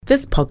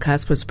This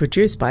podcast was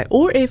produced by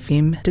OAR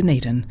FM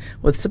Dunedin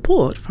with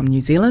support from New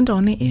Zealand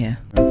On Air.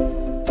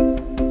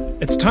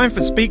 It's time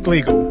for Speak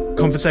Legal,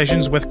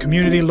 conversations with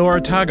Community Law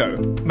Otago,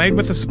 made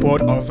with the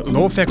support of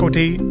Law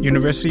Faculty,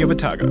 University of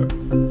Otago.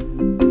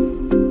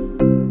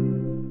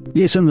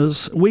 Yes, in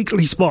this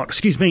weekly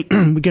spot, we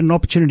get an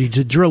opportunity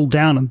to drill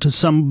down into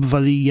some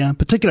of the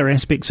particular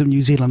aspects of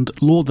New Zealand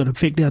law that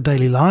affect our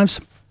daily lives.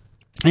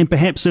 And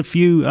perhaps if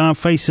you are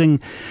facing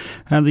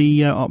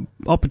the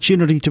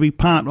opportunity to be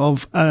part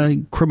of a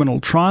criminal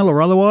trial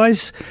or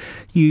otherwise,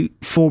 you,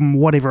 from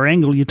whatever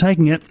angle you're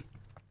taking it,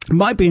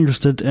 might be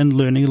interested in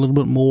learning a little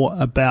bit more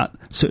about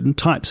certain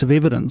types of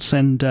evidence.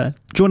 And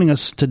joining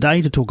us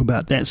today to talk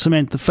about that,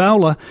 Samantha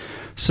Fowler.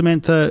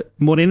 Samantha,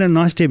 morena,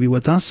 nice to have you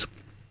with us.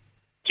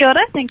 Kia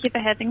ora, thank you for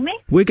having me.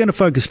 We're going to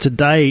focus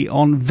today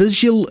on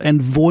visual and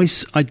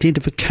voice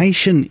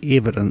identification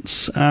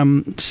evidence.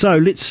 So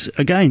let's,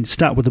 again,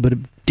 start with a bit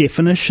of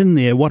definition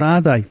there. What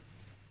are they?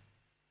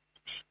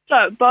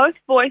 So both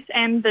voice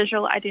and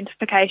visual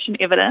identification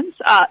evidence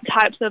are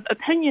types of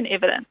opinion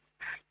evidence,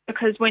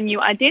 because when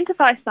you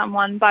identify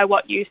someone by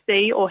what you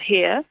see or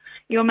hear,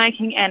 you're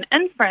making an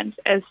inference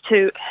as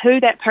to who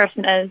that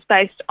person is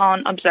based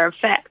on observed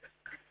facts.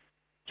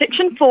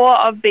 Section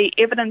 4 of the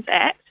Evidence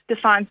Act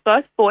defines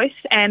both voice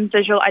and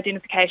visual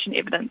identification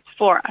evidence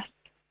for us.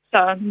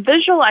 So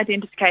visual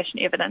identification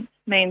evidence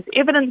means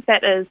evidence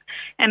that is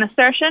an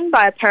assertion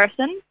by a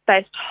person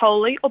based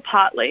wholly or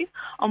partly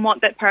on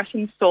what that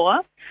person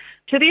saw,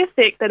 to the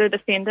effect that a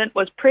defendant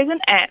was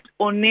present at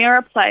or near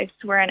a place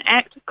where an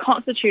act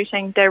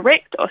constituting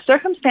direct or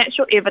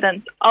circumstantial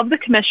evidence of the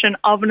commission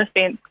of an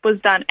offence was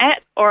done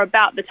at or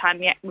about the time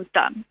the act was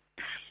done.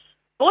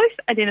 Voice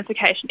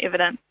identification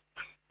evidence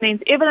means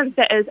evidence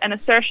that is an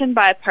assertion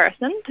by a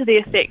person to the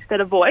effect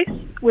that a voice,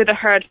 whether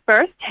heard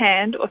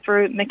first-hand or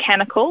through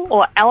mechanical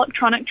or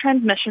electronic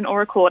transmission or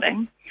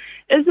recording,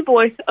 is the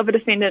voice of a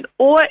defendant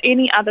or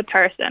any other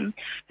person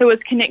who is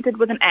connected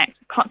with an act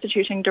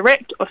constituting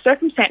direct or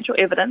circumstantial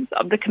evidence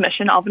of the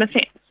commission of an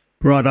offence.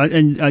 Right,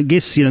 and I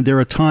guess, there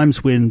are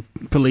times when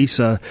police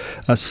are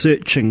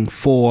searching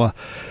for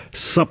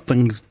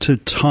something to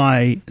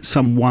tie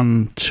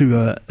someone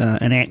to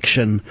an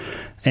action,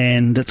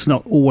 and it's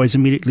not always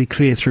immediately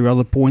clear through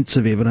other points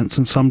of evidence,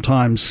 and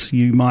sometimes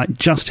you might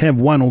just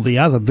have one or the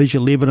other,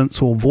 visual evidence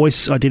or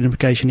voice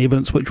identification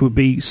evidence, which would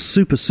be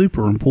super,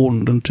 super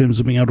important in terms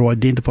of being able to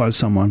identify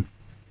someone.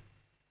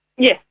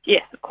 Yes,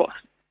 of course.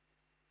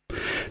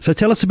 So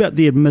tell us about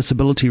the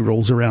admissibility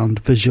rules around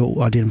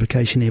visual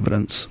identification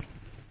evidence.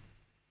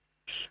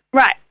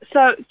 Right,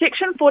 so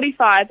Section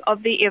 45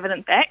 of the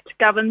Evidence Act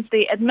governs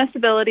the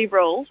admissibility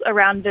rules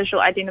around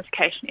visual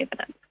identification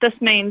evidence. This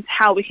means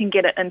how we can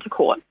get it into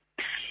court.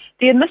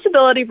 The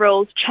admissibility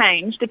rules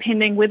change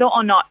depending whether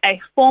or not a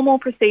formal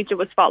procedure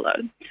was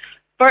followed.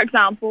 For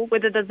example,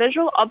 whether the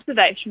visual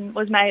observation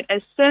was made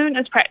as soon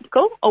as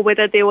practical or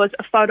whether there was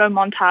a photo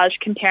montage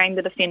comparing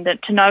the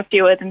defendant to no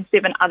fewer than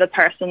 7 other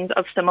persons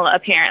of similar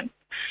appearance.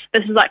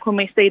 This is like when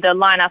we see the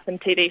lineup in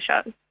TV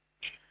shows.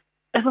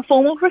 If a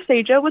formal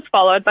procedure was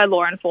followed by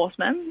law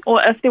enforcement,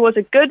 or if there was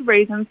a good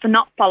reason for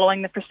not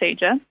following the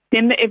procedure,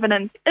 then the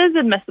evidence is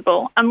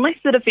admissible unless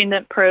the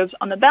defendant proves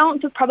on the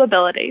balance of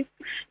probabilities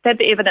that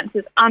the evidence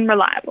is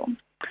unreliable.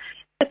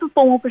 If a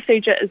formal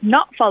procedure is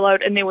not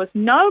followed and there was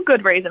no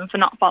good reason for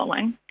not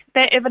following,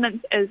 that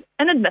evidence is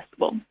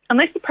inadmissible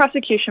unless the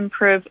prosecution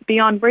proves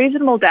beyond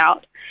reasonable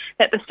doubt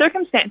that the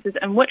circumstances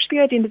in which the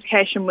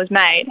identification was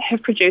made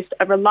have produced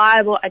a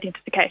reliable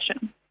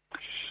identification.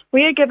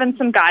 We are given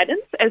some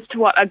guidance as to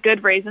what are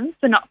good reasons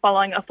for not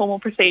following a formal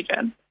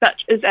procedure,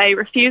 such as a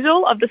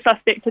refusal of the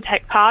suspect to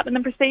take part in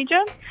the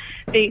procedure,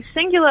 the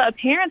singular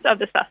appearance of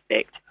the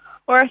suspect,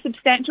 or a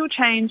substantial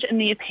change in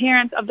the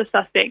appearance of the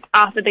suspect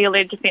after the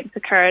alleged offence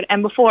occurred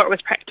and before it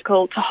was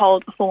practical to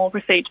hold a formal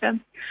procedure.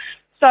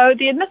 So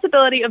the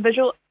admissibility of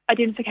visual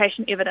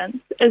identification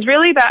evidence is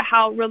really about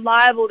how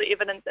reliable the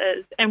evidence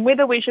is and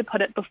whether we should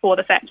put it before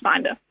the fact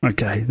finder.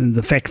 Okay, and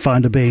the fact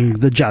finder being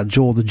the judge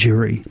or the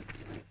jury.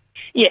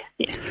 Yes.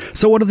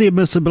 So what are the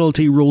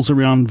admissibility rules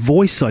around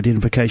voice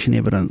identification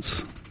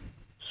evidence?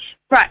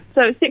 Right,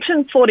 so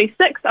Section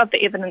 46 of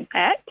the Evidence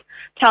Act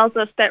tells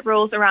us that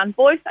rules around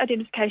voice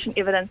identification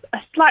evidence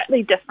are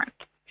slightly different.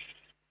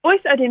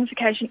 Voice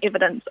identification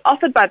evidence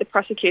offered by the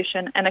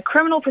prosecution in a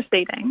criminal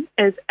proceeding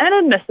is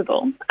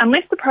inadmissible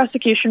unless the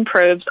prosecution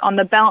proves on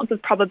the balance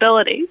of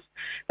probabilities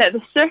that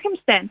the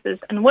circumstances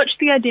in which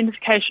the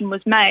identification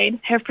was made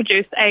have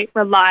produced a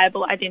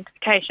reliable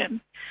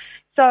identification.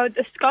 So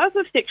the scope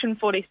of Section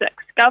 46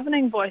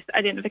 governing voice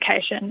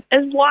identification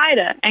is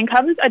wider and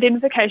covers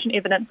identification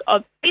evidence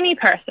of any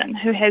person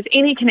who has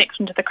any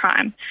connection to the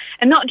crime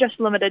and not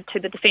just limited to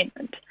the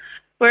defendant,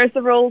 whereas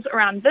the rules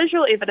around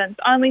visual evidence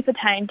only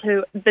pertain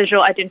to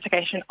visual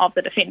identification of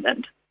the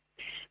defendant.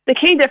 The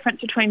key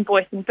difference between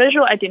voice and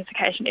visual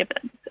identification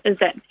evidence is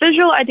that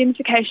visual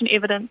identification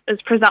evidence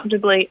is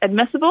presumptively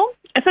admissible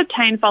if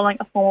obtained following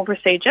a formal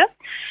procedure,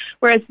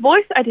 whereas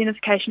voice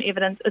identification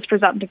evidence is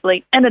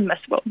presumptively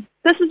inadmissible.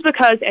 This is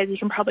because, as you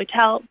can probably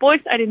tell,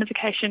 voice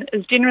identification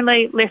is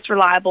generally less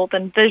reliable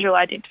than visual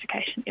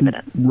identification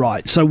evidence.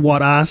 Right. So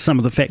what are some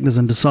of the factors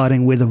in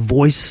deciding whether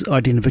voice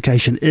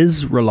identification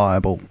is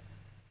reliable?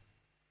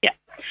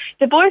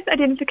 The voice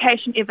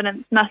identification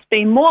evidence must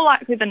be more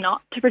likely than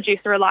not to produce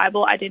a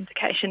reliable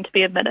identification to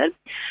be admitted.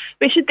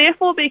 We should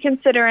therefore be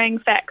considering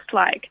facts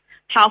like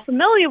how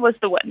familiar was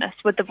the witness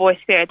with the voice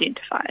they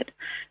identified?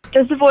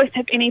 Does the voice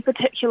have any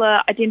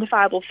particular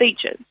identifiable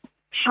features?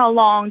 How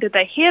long did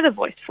they hear the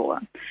voice for?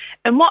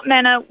 In what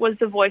manner was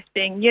the voice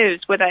being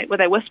used? Were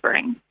they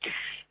whispering?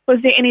 Was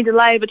there any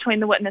delay between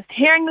the witness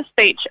hearing the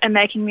speech and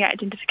making the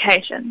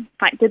identification?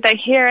 Like, did they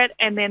hear it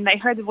and then they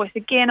heard the voice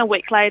again a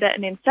week later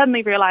and then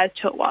suddenly realised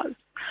who it was?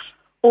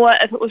 Or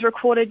if it was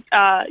recorded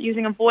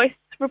using a voice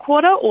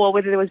recorder, or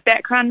whether there was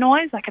background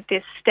noise, like if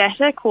there's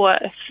static, or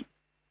if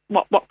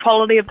what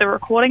quality of the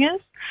recording is,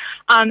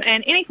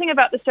 and anything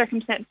about the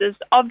circumstances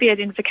of the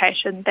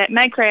identification that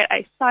may create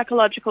a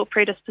psychological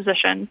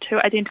predisposition to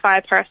identify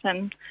a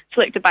person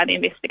selected by the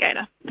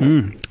investigator.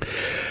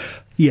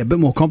 Yeah, a bit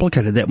more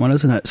complicated, that one,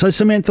 isn't it? So,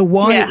 Samantha,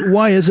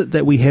 why is it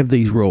that we have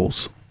these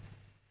rules?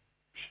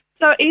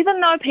 So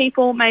even though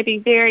people may be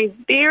very,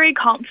 very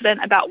confident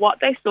about what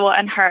they saw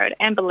and heard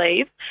and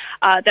believe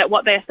that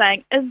what they're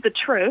saying is the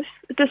truth,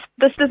 this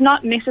does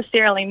not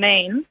necessarily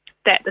mean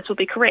that this will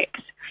be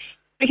correct.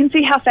 We can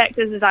see how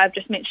factors, as I've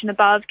just mentioned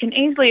above, can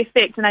easily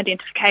affect an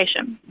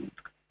identification.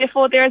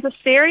 Therefore, there is a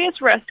serious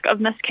risk of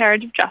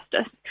miscarriage of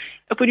justice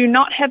if we do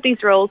not have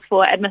these rules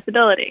for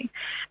admissibility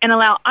and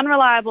allow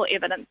unreliable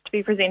evidence to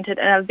be presented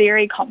in a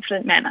very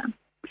confident manner.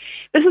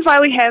 This is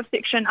why we have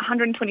Section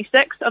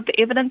 126 of the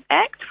Evidence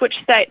Act, which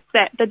states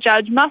that the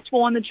judge must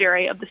warn the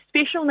jury of the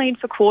special need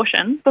for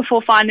caution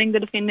before finding the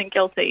defendant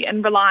guilty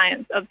in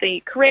reliance of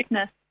the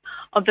correctness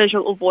of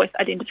visual or voice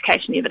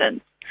identification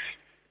evidence.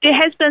 There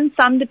has been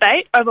some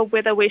debate over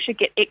whether we should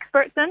get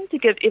experts in to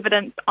give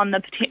evidence on the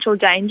potential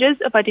dangers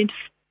of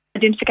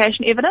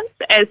identification evidence,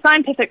 as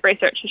scientific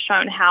research has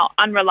shown how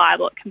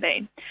unreliable it can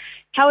be.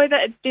 However,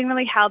 it's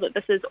generally held that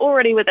this is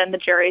already within the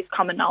jury's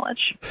common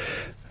knowledge.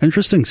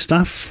 Interesting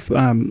stuff.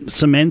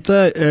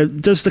 Samantha,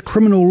 does the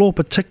criminal law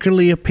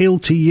particularly appeal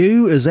to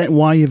you? Is that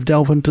why you've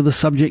delved into the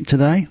subject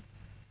today?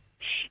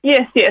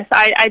 Yes,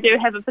 I do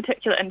have a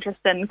particular interest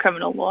in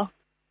criminal law.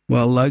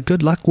 Well,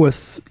 good luck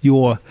with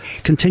your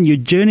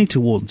continued journey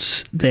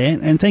towards that,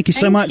 and thank you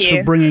so much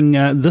for bringing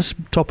this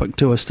topic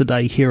to us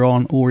today here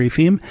on OAR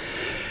FM.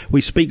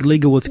 We speak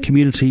legal with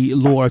Community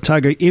Law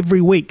Otago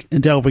every week,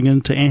 delving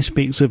into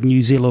aspects of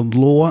New Zealand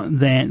law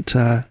that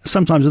are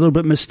sometimes a little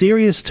bit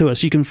mysterious to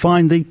us. You can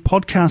find the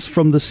podcast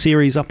from this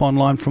series up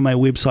online from our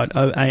website,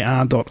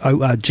 oar.org.nz,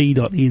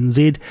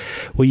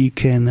 where you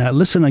can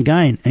listen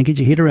again and get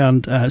your head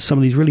around some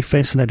of these really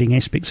fascinating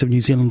aspects of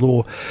New Zealand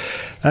law.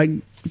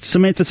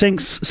 Samantha,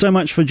 thanks so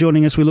much for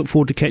joining us. We look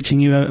forward to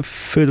catching you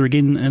further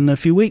again in a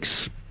few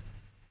weeks.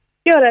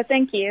 Kia ora,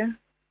 thank you.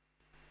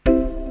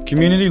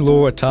 Community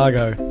Law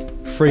Otago.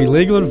 Free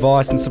legal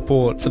advice and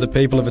support for the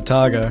people of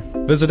Otago.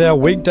 Visit our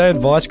weekday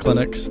advice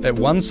clinics at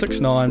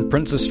 169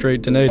 Princess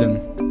Street,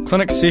 Dunedin.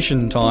 Clinic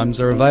session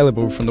times are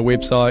available from the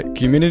website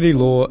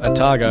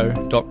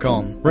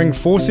communitylawotago.com. Ring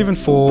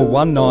 474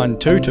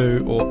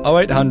 1922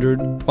 or 0800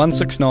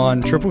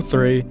 169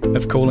 333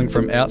 if calling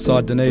from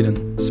outside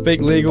Dunedin.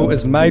 Speak Legal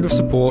is made with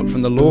support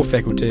from the Law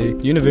Faculty,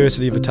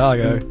 University of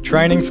Otago,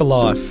 Training for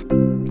Life.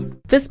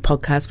 This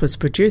podcast was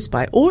produced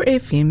by OAR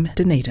FM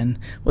Dunedin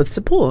with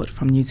support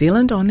from New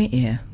Zealand On the Air.